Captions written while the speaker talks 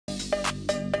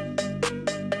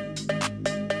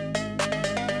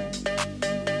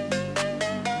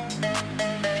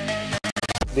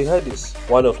The Headies,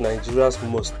 one of Nigeria's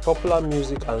most popular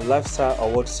music and lifestyle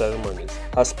award ceremonies,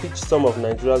 has pitched some of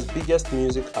Nigeria's biggest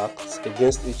music acts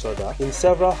against each other in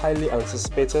several highly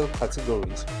anticipated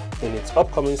categories in its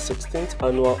upcoming 16th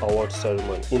annual award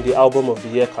ceremony. In the Album of the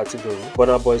Year category,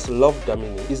 Burna Boy's Love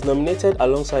Damini is nominated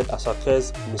alongside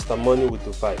Asake's Mr. Money with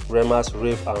the Vibe, Rema's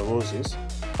Rave and Roses,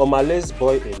 Omah's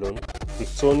Boy Alone,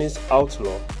 Victony's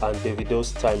Outlaw, and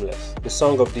Davido's Timeless. The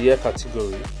Song of the Year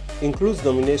category includes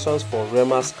nominations for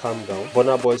Rema's Calm Down,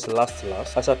 Burna Boy's Last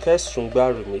Last, Asake's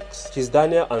Sungba Remix, Kizz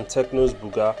and Tekno's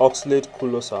Buga, Oxlade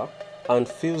Kulosa, and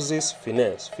Pheelz's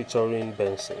Finesse featuring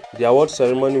Benson. The award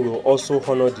ceremony will also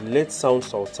honor the late Sound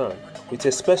Sultan with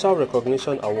a special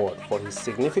recognition award for his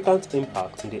significant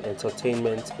impact in the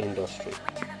entertainment industry.